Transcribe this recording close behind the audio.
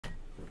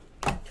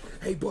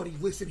Hey, buddy,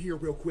 listen here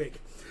real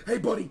quick. Hey,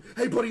 buddy,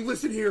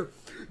 listen here.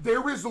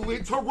 There is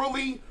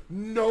literally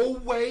no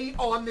way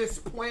on this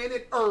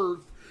planet Earth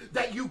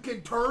that you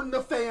can turn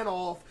the fan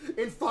off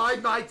in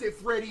Five Nights at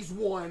Freddy's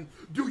 1.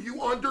 Do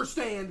you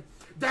understand?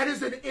 That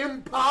is an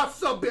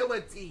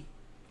impossibility.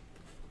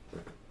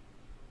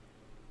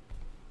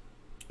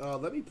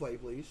 Let me play,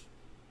 please.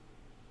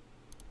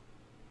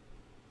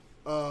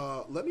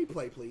 Let me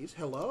play, please.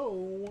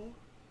 Hello?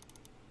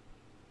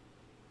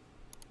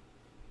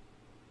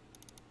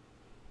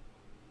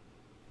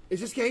 Is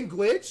this game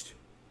glitched?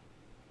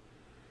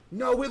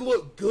 No, it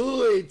looked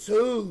good,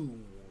 too.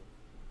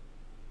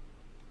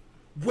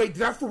 Wait,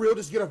 did I for real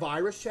just get a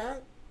virus,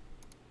 chat?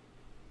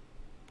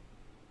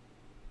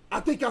 I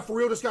think I for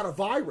real just got a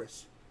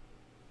virus.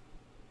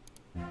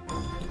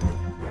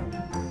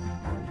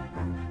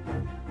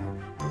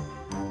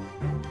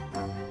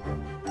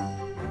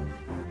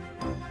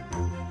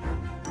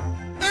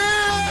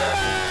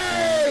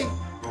 Hey!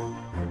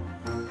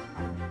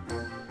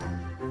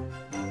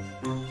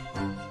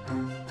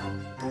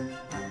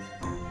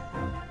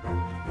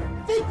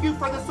 Thank you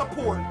for the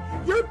support.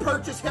 Your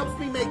purchase helps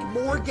me make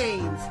more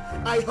games.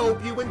 I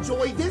hope you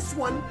enjoy this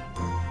one.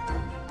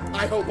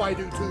 I hope I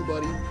do too,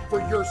 buddy, for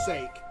your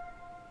sake.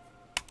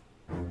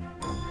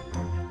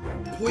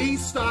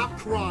 Please stop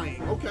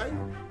crying, okay?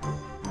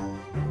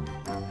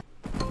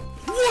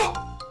 Whoa!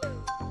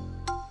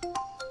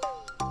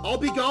 I'll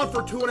be gone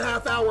for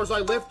 2.5 hours. I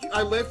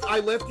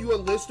left you a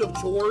list of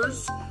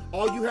chores.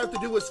 All you have to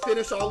do is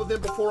finish all of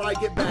them before I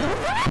get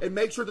back and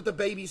make sure that the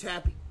baby's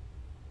happy.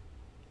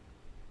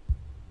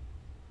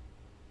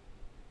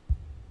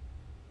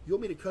 You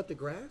want me to cut the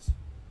grass?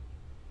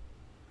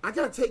 I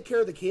gotta take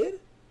care of the kid?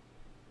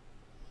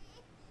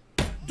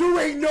 There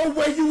ain't no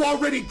way you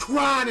already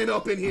crying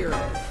up in here.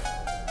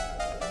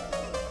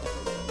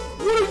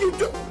 What are you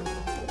doing?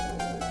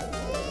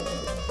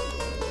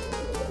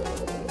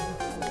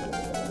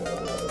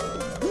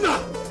 No!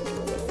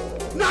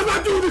 No, I'm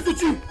not doing this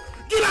with you!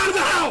 Get out of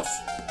the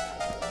house!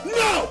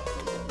 No!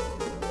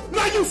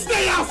 Now you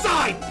stay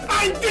outside!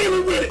 I'm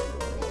dealing with it!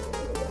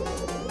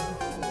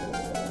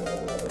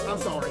 I'm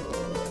sorry.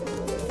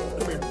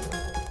 Come here.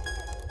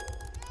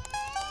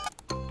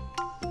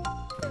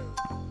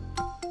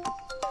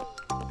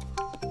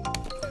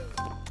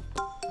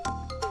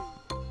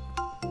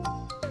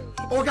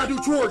 Oh, I gotta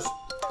do chores.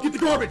 Get the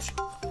garbage.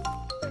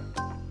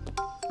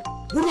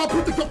 Where do I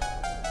put the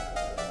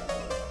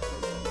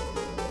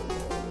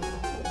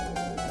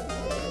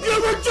You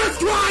were just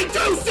crying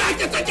 2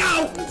 seconds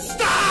ago!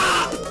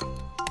 Stop!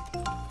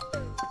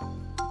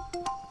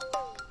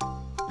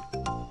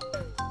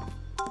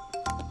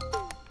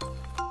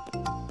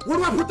 Where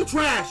do I put the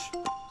trash?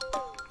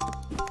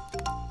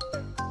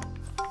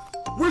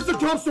 Where's the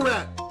dumpster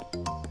at?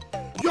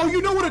 Yo,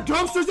 you know where the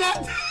dumpster's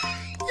at?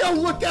 Yo,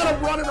 look at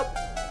him running up.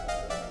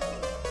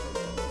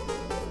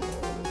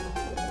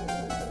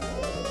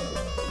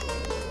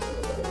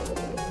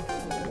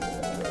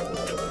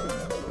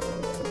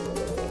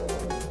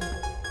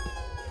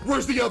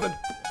 Where's the oven?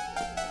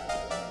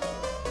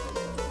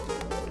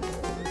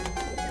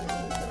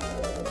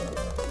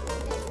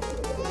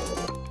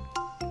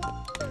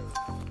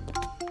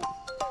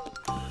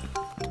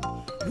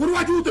 What do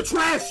I do with the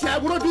trash,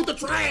 Chad? What do I do with the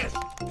trash?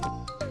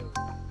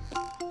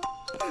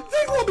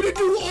 They want me to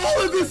do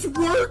all of this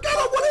work. I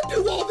don't want to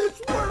do all this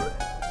work.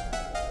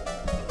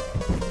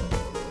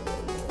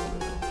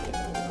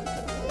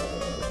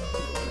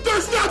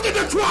 There's nothing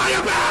to cry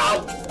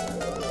about.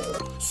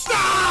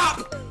 Stop!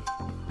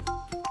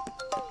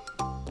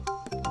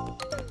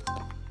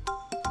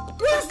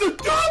 Where's the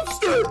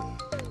dumpster?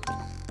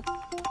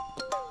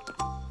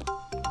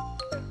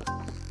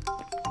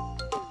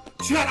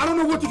 Chad, I don't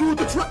know what to do with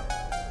the trash.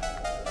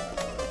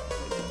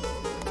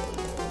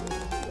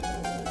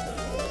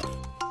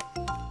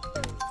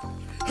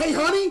 Hey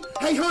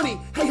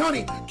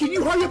honey, can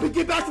you hurry up and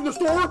get back from the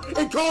store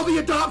and call the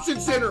adoption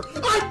center?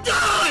 I'm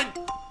done!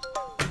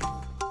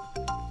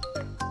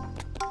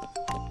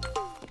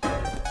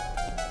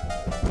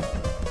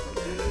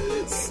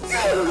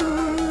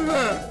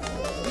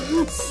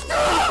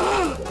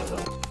 Stop!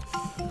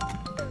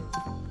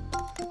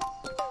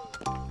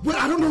 But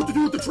I don't know what to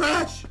do with the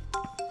trash.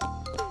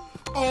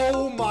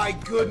 Oh my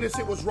goodness,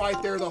 it was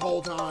right there the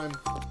whole time.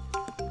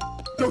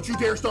 Don't you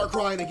dare start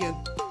crying again.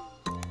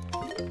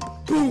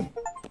 Boom!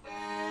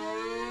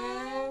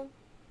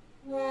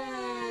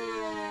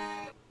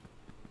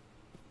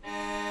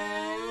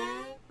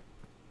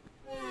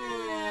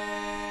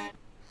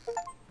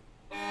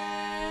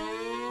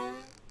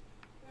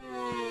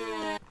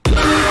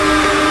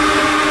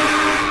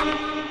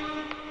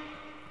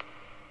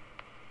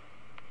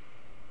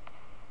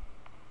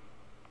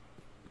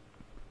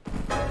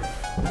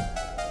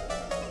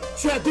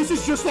 Chad, this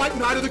is just like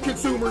Night of the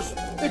Consumers.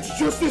 It's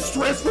just as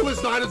stressful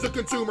as Night of the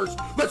Consumers.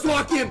 Let's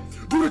lock in.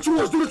 Do the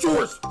chores, do the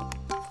chores.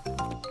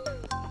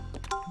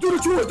 Do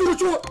the chores, do the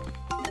chores.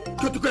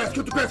 Cut the grass,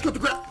 cut the grass, cut the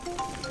grass.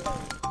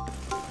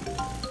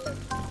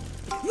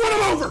 Run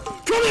him over.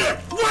 Come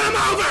here. Run him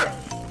over.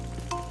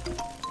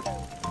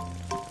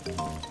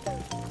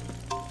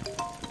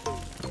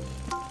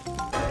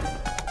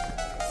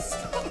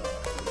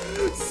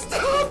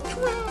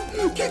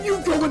 Can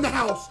you go in the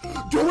house?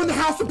 Go in the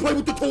house and play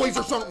with the toys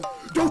or something.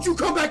 Don't you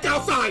come back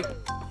outside.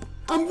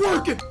 I'm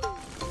working.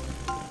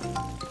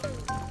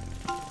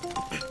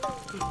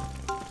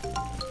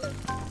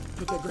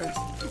 Cut that grass.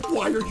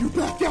 Why are you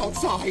back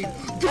outside?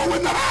 Go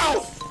in the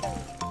house.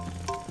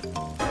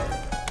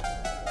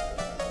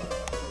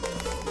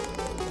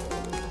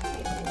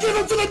 Give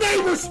them to the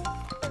neighbors.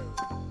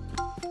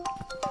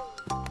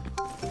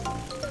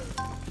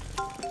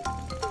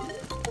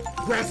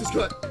 Grass is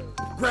cut.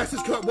 Grass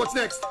is cut. What's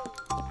next?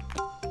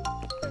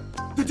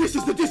 The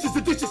dishes, the dishes,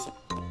 the dishes.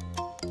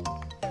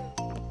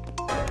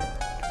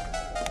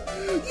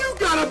 You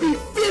gotta be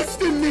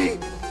fisting me.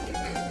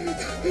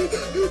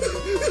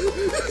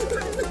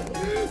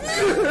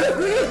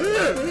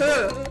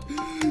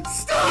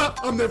 Stop!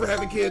 I'm never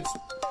having kids.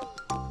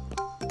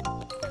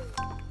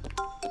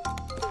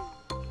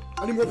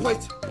 I need more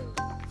plates.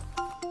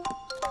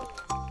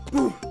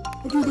 Boom.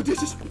 I'm doing the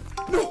dishes.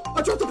 No,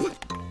 I dropped the plate.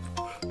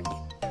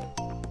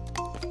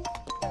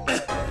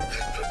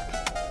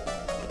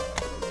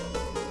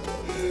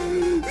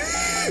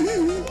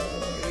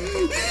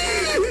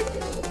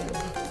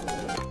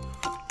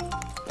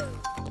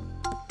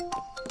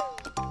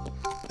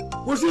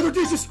 Where's the other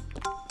dishes?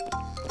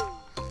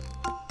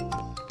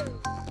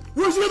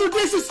 Where's the other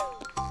dishes?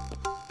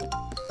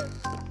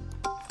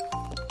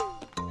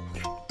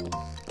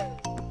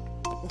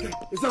 Okay,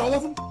 is that all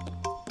of them?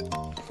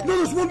 No,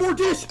 there's one more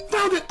dish.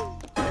 Found it.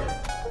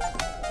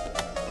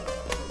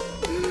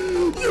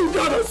 You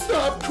gotta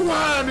stop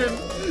whining.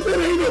 It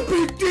ain't a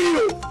big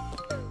deal.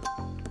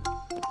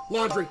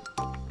 Laundry.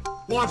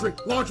 Laundry,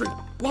 laundry,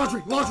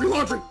 laundry, laundry,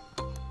 laundry.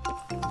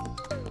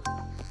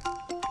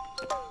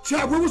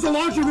 Chat, where was the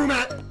laundry room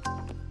at?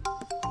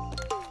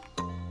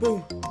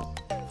 Boom.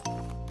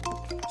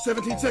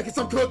 17 seconds,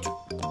 I'm cooked.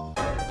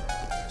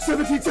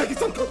 17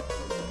 seconds, I'm cooked.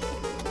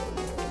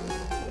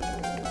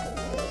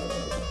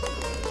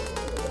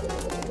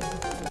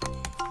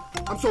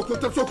 I'm so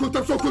cooked, I'm so cooked,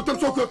 I'm so cooked, I'm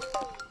so cooked.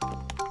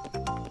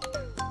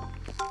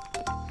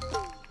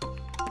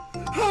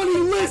 Honey,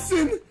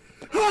 listen.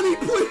 Honey,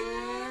 please.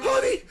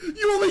 Honey,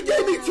 you only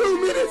gave me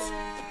 2 minutes.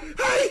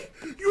 Hey,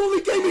 you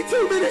only gave me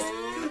 2 minutes.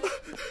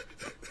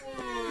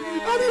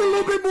 I need a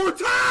little bit more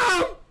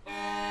time!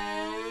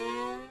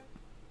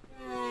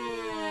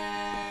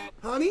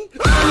 Honey?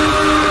 Let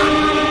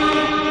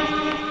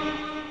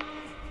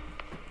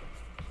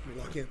me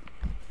lock in.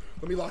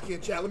 Let me lock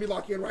in, chat. Let me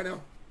lock in right now.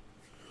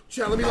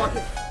 Chat, let me lock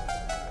in.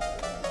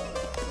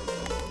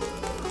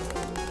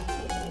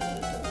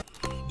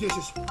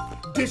 Dishes.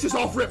 Dishes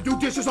off rip. Do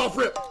dishes off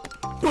rip.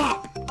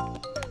 Bop!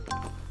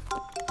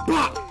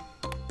 Bop!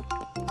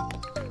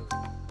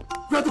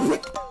 Grab the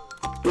plate.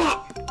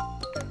 Bop!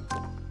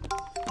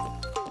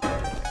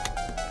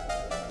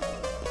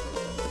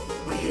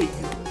 I hate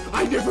you.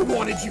 I never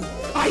wanted you.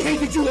 I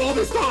hated you all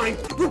this time.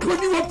 We're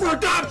putting you up for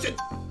adoption.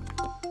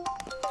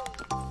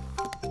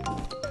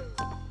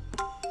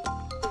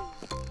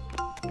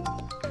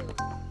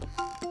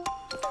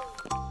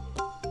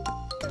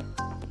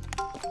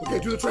 Okay,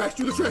 do the trash,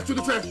 do the trash, do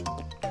the trash.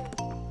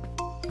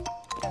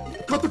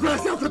 Cut the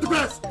grass down, cut the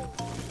grass.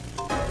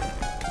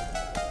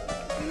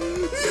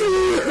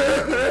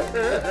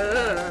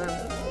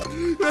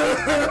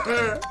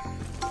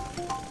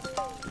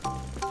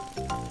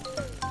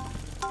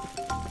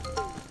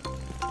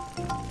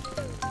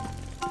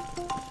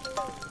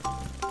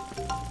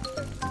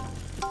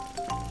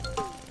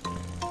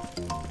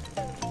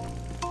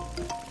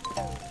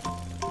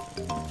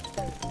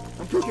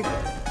 I'm cooking.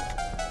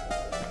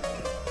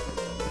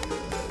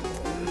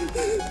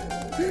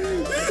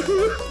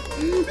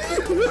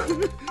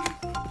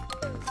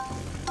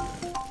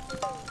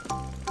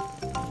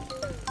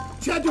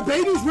 Chad, do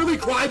babies really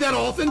cry that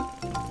often?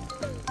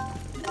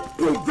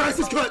 Boom, grass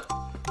is cut.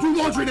 Do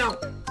laundry now.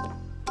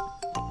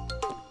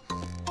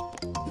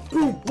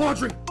 Boom,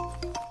 laundry.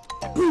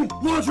 Boom,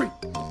 laundry.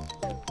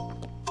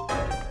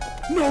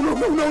 No, no,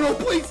 no, no, no,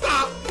 please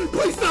stop.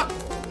 Please stop.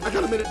 I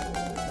got a minute.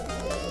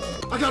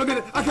 I got a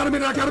minute. I got a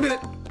minute. I got a minute.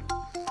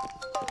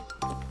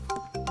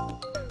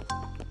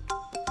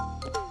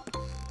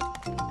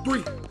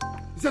 Three.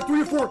 Is that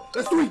 3 or 4?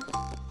 That's 3.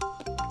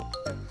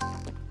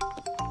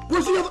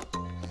 Where's the other?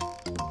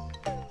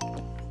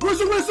 Where's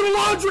the rest of the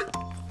laundry?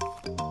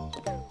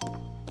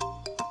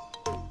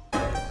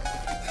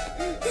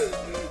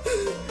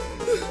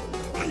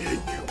 I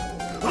hate you.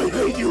 I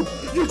hate you.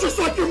 You're just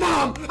like your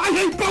mom. I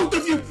hate both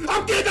of you.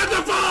 I'm getting a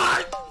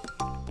divorce.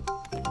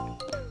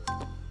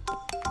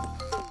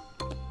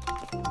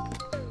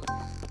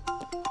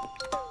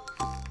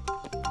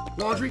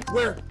 Laundry?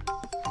 Where?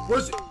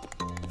 Where's it?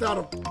 Found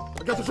him.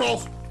 I got the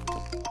drawers.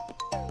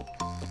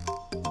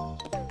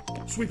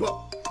 Sweep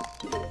up.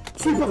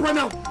 Sweep up right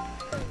now.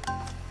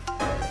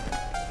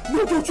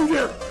 No, don't you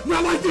dare.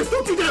 Not like this.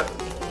 Don't you dare.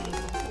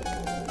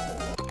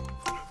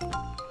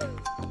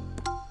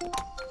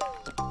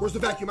 Where's the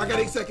vacuum? I got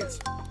 8 seconds.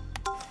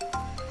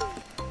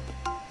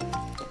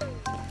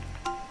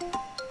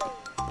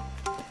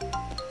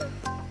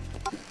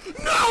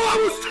 No, I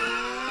was...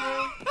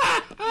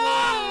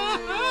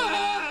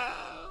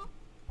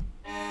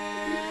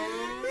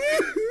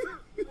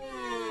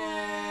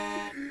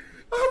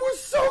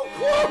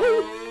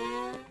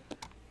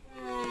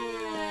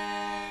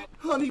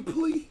 Honey,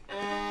 please.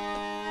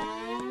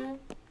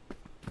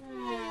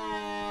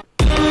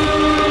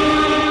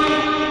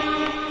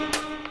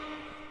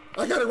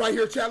 I got it right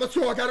here, chat. Let's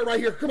go. I got it right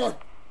here. Come on.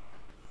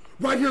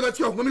 Right here, let's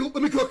go. Let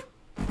me cook.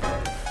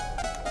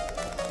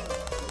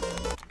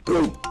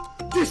 Boom.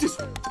 Dishes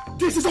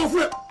off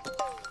rip.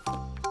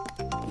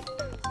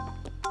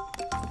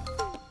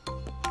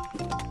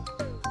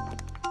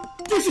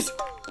 Dishes.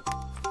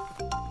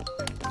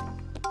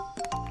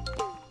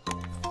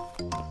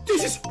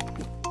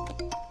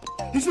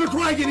 He's gonna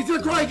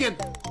cry again.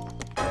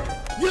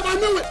 Yep, I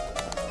knew it.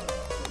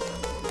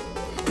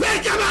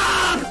 Pick him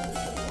up!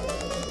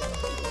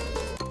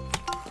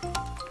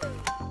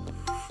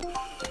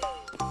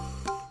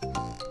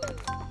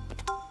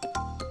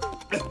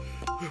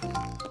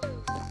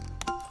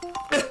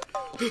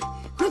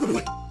 Grab the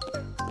plate.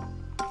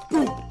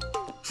 Boom.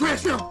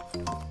 Trash now.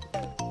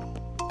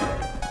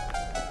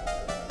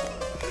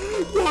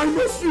 Why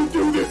must you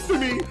do this to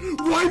me?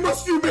 Why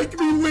must you make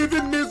me live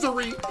in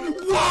misery?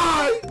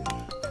 Why?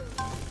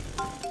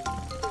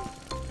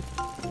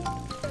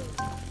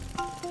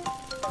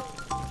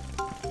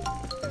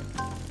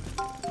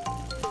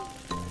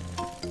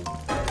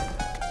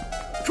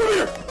 Come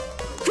here!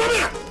 Come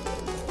here!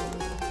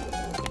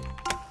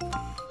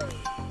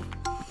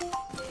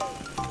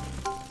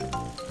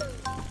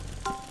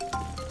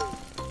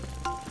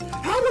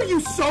 How are you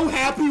so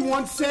happy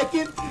 1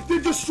 second,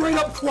 then just straight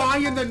up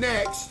crying the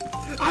next?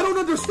 I don't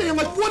understand,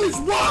 like, what is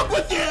wrong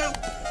with you?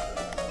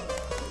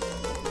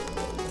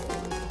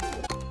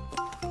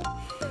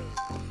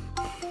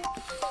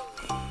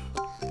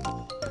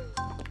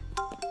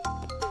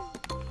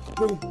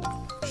 Boom.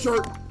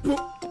 Shirt. Boom.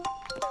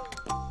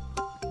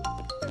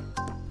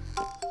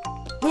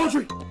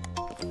 Laundry.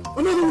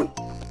 Another one.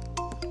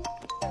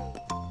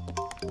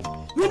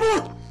 One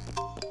more.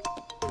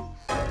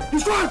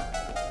 He's trying.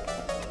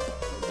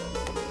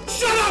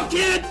 Shut up,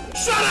 kid!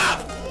 Shut up!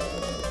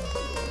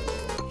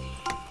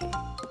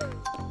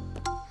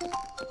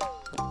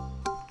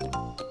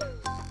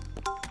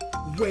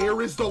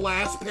 Where is the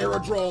last pair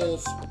of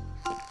drawers?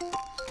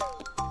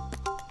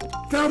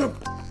 Found him!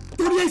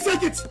 38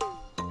 seconds!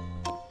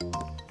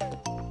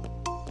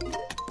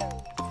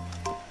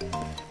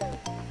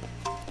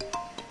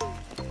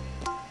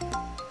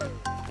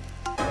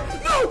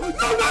 No!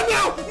 No, not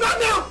now! Not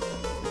now!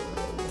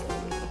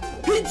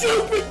 He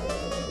juked me!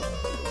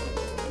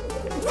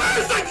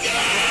 Where's the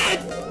kid?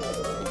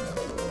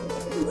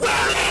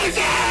 Where is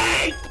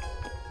he?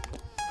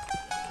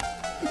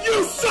 You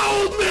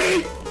sold me!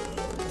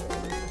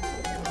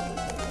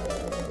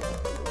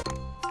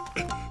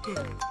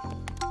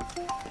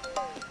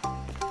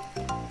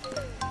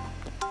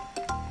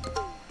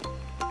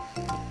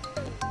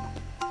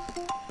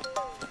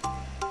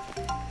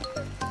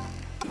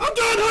 I'm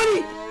done,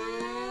 honey!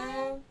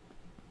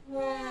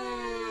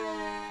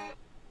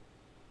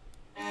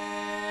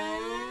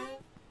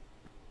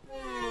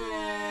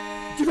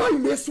 Did I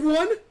miss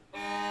one?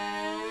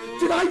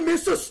 Did I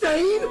miss a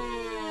stain?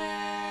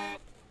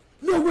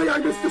 No way I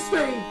missed a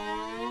stain!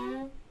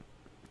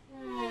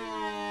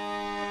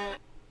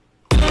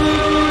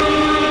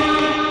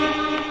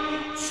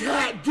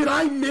 Chat, did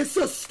I miss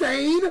a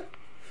stain?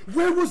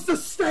 Where was the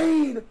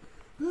stain?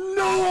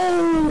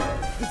 No!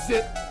 This is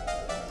it.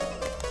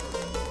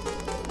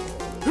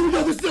 Here we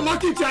go, this is it,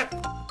 lock in, chat!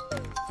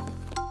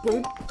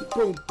 Boom,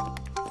 boom,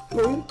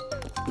 boom,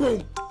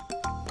 boom,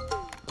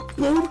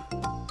 boom,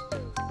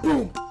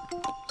 boom,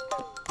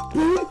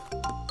 boom,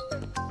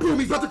 boom,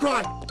 he's about to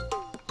cry!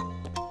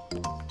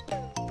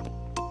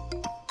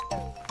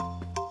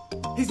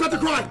 He's about to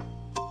cry!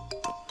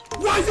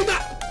 Why is he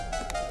not?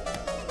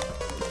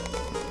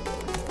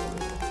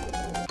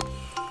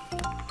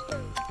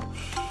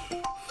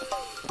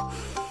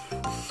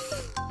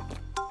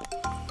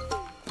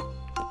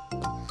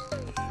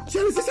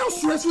 Jen, is this how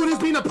stressful it is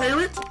being a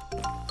parent?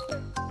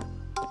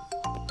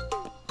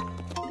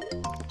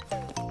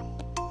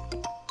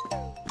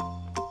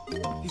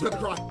 He's about to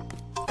cry.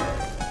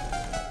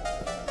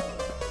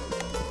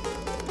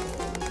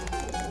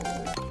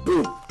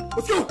 Boom!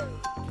 Let's go!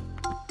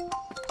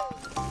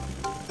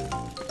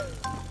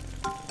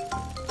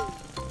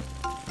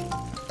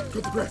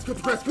 Cut the grass, cut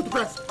the grass, cut the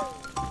grass!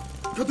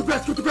 Cut the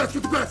grass, cut the grass,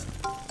 cut the grass!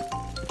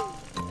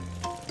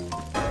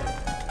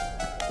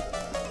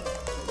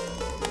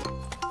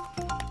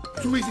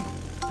 Too easy.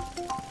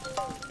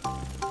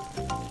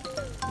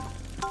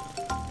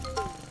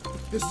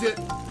 This is it.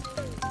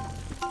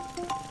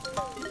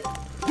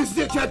 This is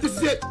it, chat. This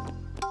is it.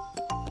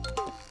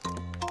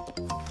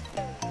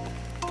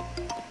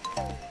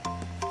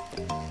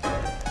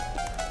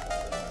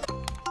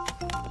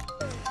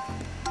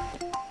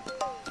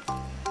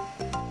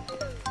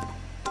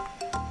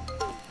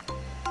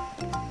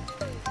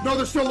 No,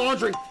 there's still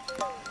laundry.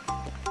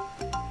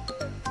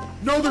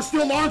 No, there's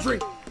still laundry.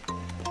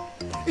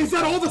 Is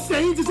that all the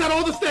stains? Is that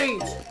all the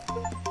stains?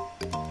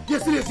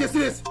 Yes, it is. Yes,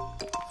 it is.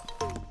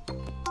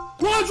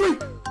 Laundry!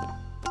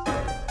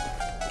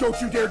 Don't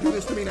you dare do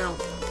this to me now.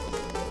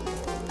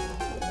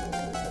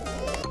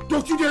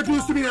 Don't you dare do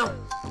this to me now.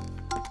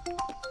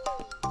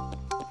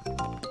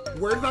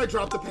 Where did I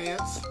drop the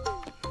pants?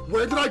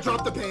 Where did I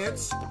drop the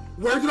pants?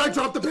 Where did I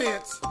drop the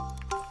pants?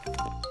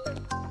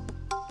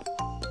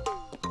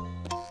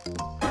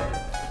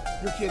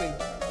 You're kidding.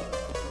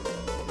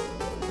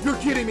 You're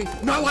kidding me.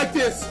 Not like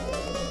this.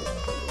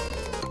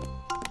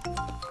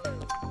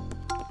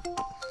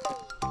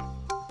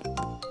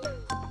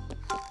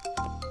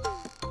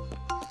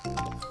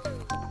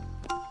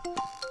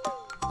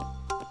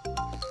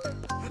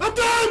 I'm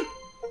done!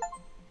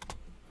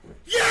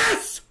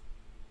 Yes!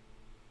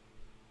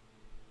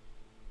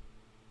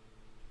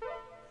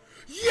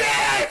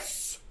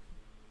 Yes!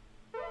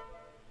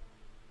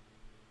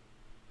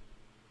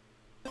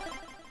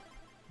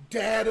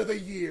 Dad of the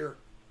year.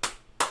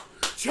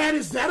 Chad,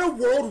 is that a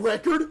world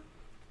record?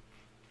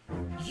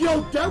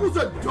 Yo, that was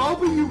a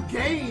W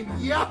game.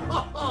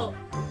 Yo,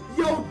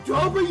 yo,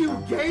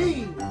 W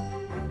game.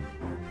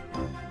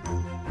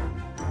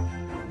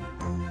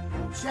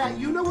 Chat,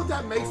 you know what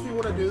that makes me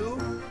want to do?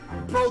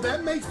 Bro,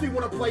 that makes me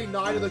want to play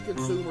Night of the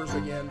Consumers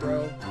again,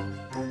 bro.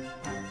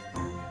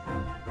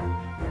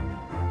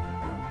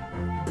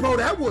 Bro,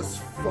 that was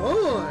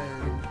fun.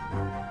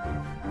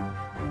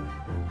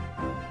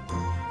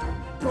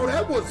 Bro,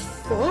 that was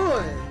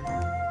fun.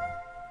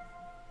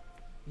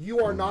 You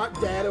are not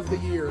Dad of the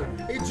Year.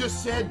 It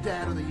just said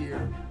Dad of the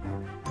Year.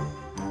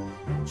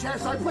 Chat,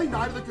 should I play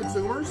Night of the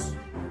Consumers?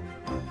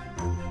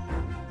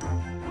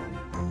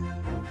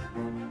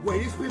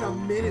 Wait, it's been a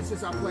minute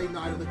since I played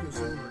Night of the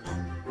Consumers.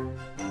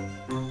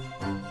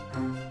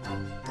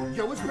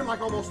 Yo, it's been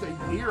like almost a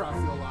year, I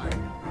feel like.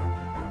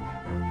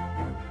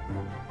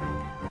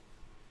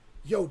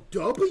 Yo,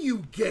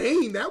 W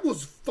game, that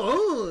was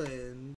fun.